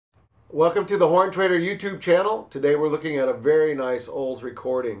Welcome to the Horn Trader YouTube channel. Today we're looking at a very nice Olds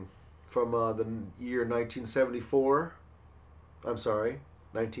recording from the year 1974. I'm sorry,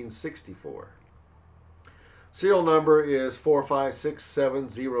 1964. Serial number is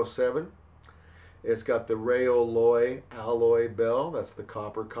 456707. It's got the Rayoloy alloy bell. That's the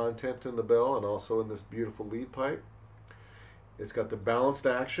copper content in the bell and also in this beautiful lead pipe. It's got the balanced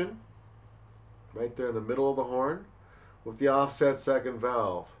action right there in the middle of the horn with the offset second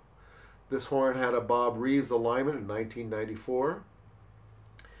valve. This horn had a Bob Reeves alignment in 1994,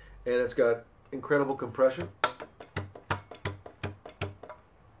 and it's got incredible compression.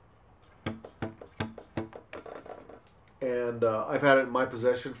 And I've had it in my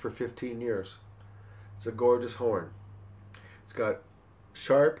possession for 15 years. It's a gorgeous horn. It's got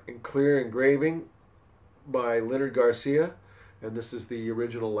sharp and clear engraving by Leonard Garcia, and this is the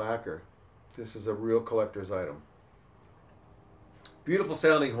original lacquer. This is a real collector's item. Beautiful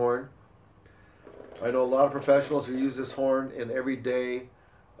sounding horn. I know a lot of professionals who use this horn in everyday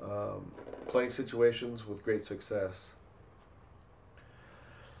playing situations with great success.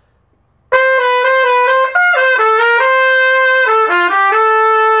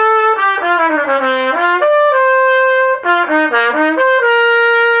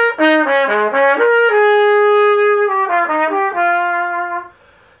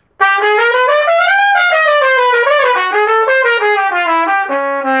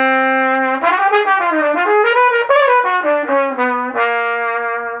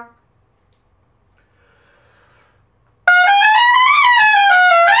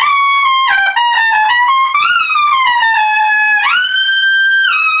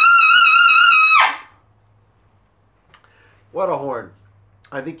 What a horn.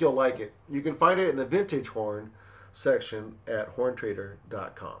 I think you'll like it. You can find it in the vintage horn section at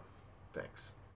horntrader.com. Thanks.